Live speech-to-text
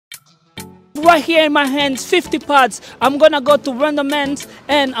right here in my hands 50 pads. I'm gonna go to random ends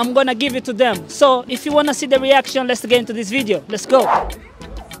and I'm gonna give it to them. So if you wanna see the reaction, let's get into this video. Let's go.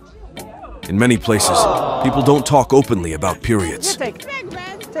 In many places, people don't talk openly about periods. Take.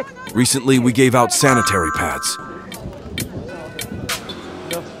 Recently, we gave out sanitary pads.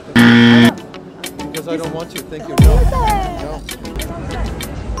 Because I don't want to. Thank you. No.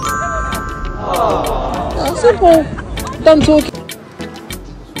 That's simple. Done talking.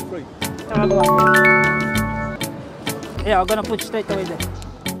 Yeah, I'm gonna put straight away there.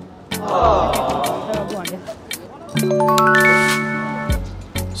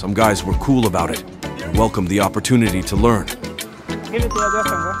 Some guys were cool about it and welcomed the opportunity to learn. Give it to your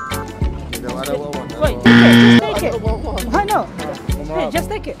girlfriend, bro. No, I don't want one. Wait, take it. Why not? Hey, just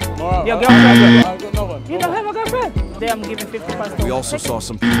take it. Your girlfriend. You don't have a girlfriend? Then I'm giving 50 pounds. We also saw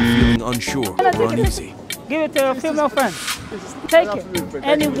some people feeling unsure or uneasy. Give it to your female friend. Take it.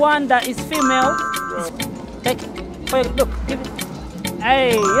 Anyone that is female, take it. Wait, look, give it.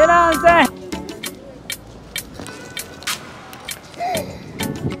 Hey, you know what I'm saying?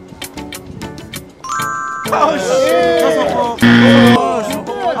 Oh, shit!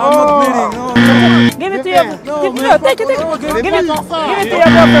 I'm not bleeding. No. Give it to your. Take it. Give it to your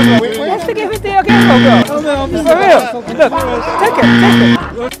girlfriend, bro. Let's give it to your girlfriend, bro. For real. Look, take it.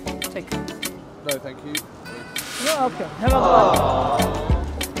 Take it. No, thank you. No, okay. Have a good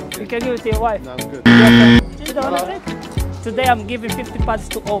one. You can give it to your wife. No, I'm good. You don't want to take it? Today I'm giving 50 pads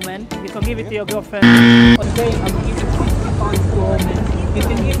to all men. You can give it to your girlfriend. Today I'm giving 50 pads to all men. You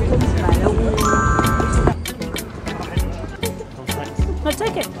can give it to Smile. No,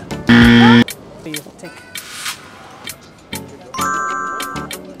 take it. No. You take it.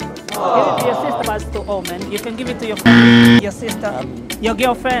 Give it to your sister pads to all men. You can give it to your family, your sister, your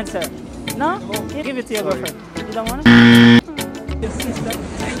girlfriend, sir. No? You give it to your girlfriend. You don't want it? Your sister,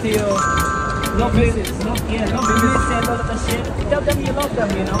 to your missus. No, yeah, no, missus and all of that shit. Tell them you love them,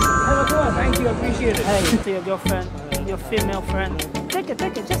 you know. Have a good one. Thank you, appreciate it. Hey, to your girlfriend, your female friend. Take it,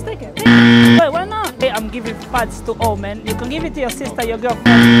 just take it. Wait, why not? Hey, I'm giving pads to all men. You can give it to your sister, your girlfriend,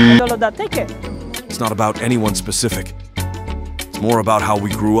 and all of that. Take it. It's not about anyone specific. It's more about how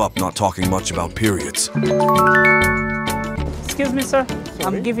we grew up not talking much about periods. Excuse me, sir.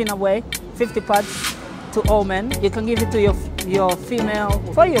 I'm giving away 50 pads to all men. You can give it to your female.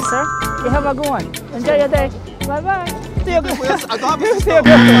 For you, sir. You have a good one. Enjoy your day. Bye-bye. To your girlfriend. I don't have a Give it to sister. your I don't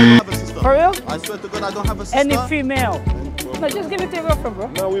girlfriend. have a sister. For real? I swear to God, I don't have a sister. Any female. No, just give it to your girlfriend, bro.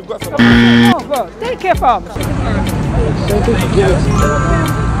 No, we've got some. No, bro. Take care, fam.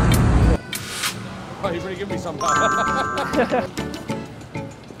 Oh, you really give me some.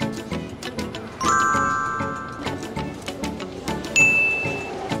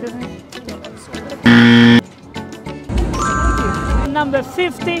 Number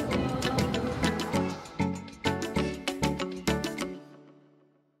 50.